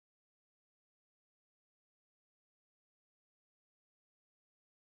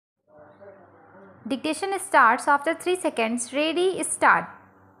Dictation starts after 3 seconds. Ready, start.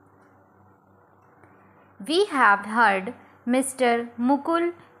 We have heard Mr.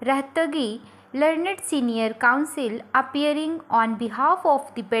 Mukul Rahtagi, Learned Senior Counsel, appearing on behalf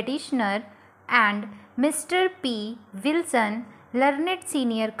of the petitioner, and Mr. P. Wilson, Learned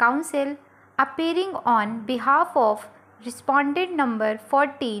Senior Counsel, appearing on behalf of respondent number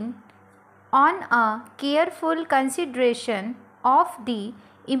 14. On a careful consideration of the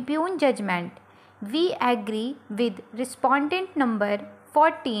impugned judgment, we agree with respondent number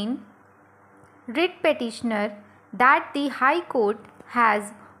 14, writ petitioner, that the High Court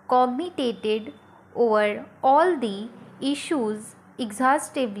has cogitated over all the issues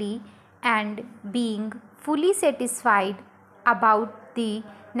exhaustively, and being fully satisfied about the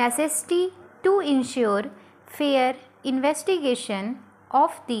necessity to ensure fair investigation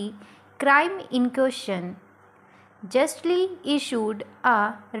of the crime in question, justly issued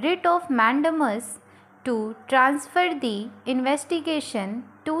a writ of mandamus to transfer the investigation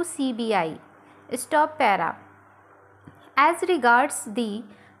to CBI. Stop para. As regards the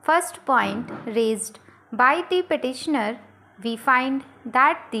first point raised by the petitioner, we find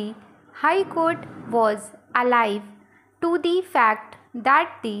that the High Court was alive to the fact that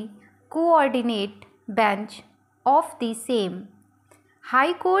the coordinate bench of the same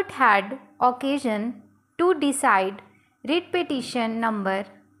High Court had occasion to decide writ petition number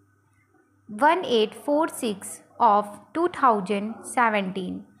 1846 of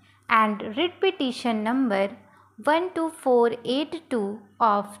 2017 and writ petition number 12482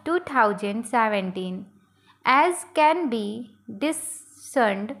 of 2017, as can be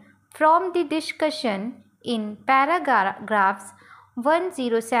discerned from the discussion in paragraphs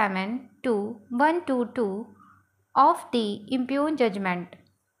 107 to 122 of the impugned judgment.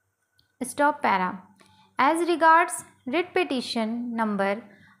 Stop para. As regards writ petition number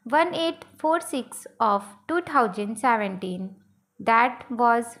 1846 of 2017, that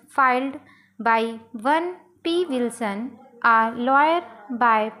was filed by 1 P. Wilson, a lawyer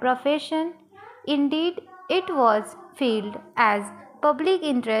by profession. Indeed, it was filed as public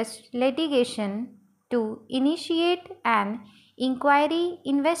interest litigation to initiate an inquiry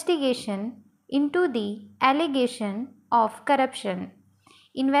investigation into the allegation of corruption,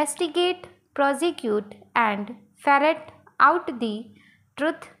 investigate, prosecute, and ferret out the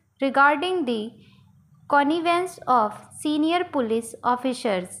truth regarding the connivance of senior police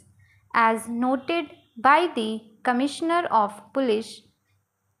officers, as noted by the Commissioner of Police,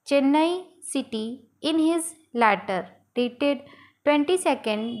 Chennai City, in his letter dated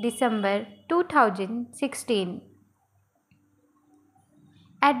 22nd December 2016,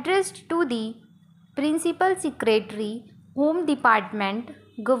 addressed to the Principal Secretary, Home Department,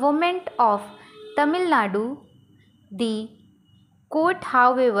 Government of Tamil Nadu. The court,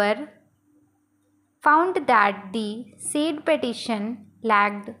 however, found that the said petition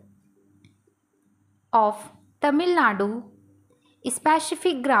lacked of Tamil Nadu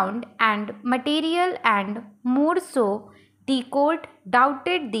specific ground and material, and more so, the court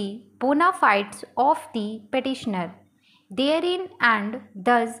doubted the bona fides of the petitioner therein, and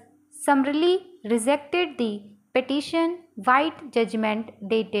thus summarily rejected the petition. White judgment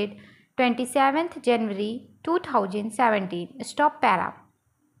dated 27th January 2017. Stop para.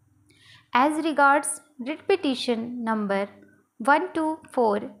 As regards writ petition number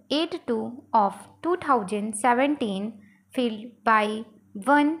 12482 of 2017, filed by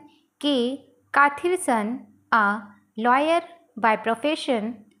 1 K. Kathirsan, a lawyer by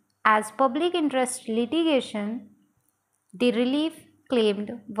profession, as public interest litigation, the relief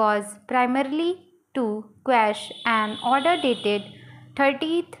claimed was primarily to quash an order dated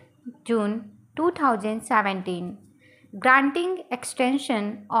 30th June 2017, granting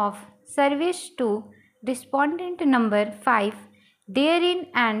extension of service to respondent number 5 therein,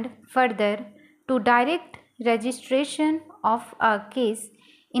 and further to direct registration of a case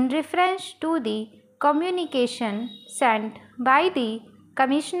in reference to the communication sent by the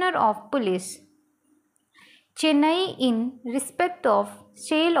Commissioner of Police, Chennai, in respect of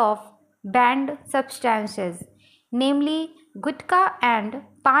sale of banned substances, namely gutka and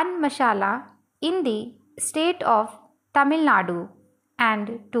pan masala, in the state of Tamil Nadu,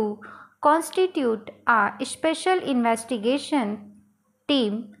 and to constitute a special investigation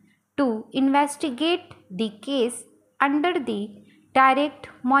team to investigate the case under the direct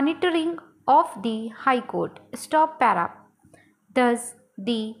monitoring of the High Court. Stop para. Thus,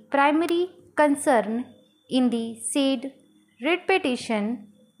 the primary concern in the said writ petition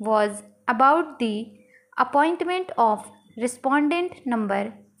was about the appointment of respondent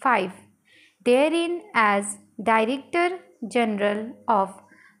number 5 therein as Director General of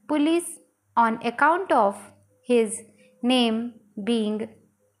Police on account of his name being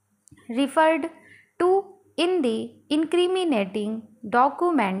referred to in the incriminating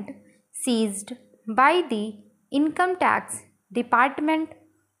document seized by the Income Tax Department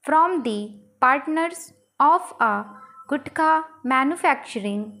from the partners of a gutkha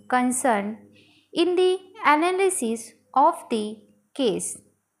manufacturing concern. In the analysis of the case,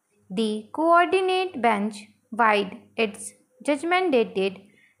 the coordinate bench, wide its judgment dated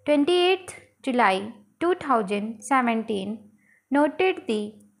 28th July 2017, noted the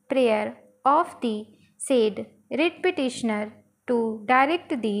prayer of the said writ petitioner to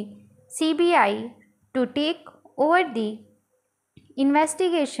direct the CBI to take over the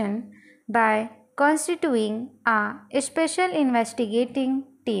investigation by constituting a special investigating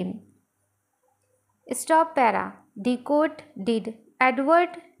team. Stop para. The court did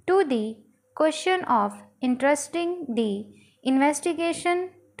advert to the question of entrusting the investigation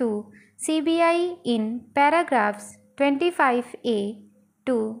to CBI in paragraphs 25A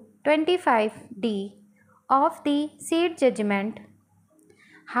to 25D of the said judgment.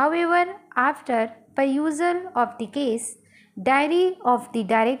 However, after perusal of the case, diary of the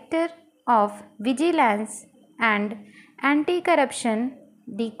Director of Vigilance and Anti-Corruption,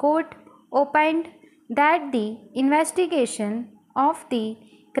 the court opined that the investigation of the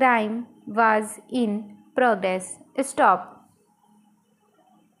crime was in progress. Stop.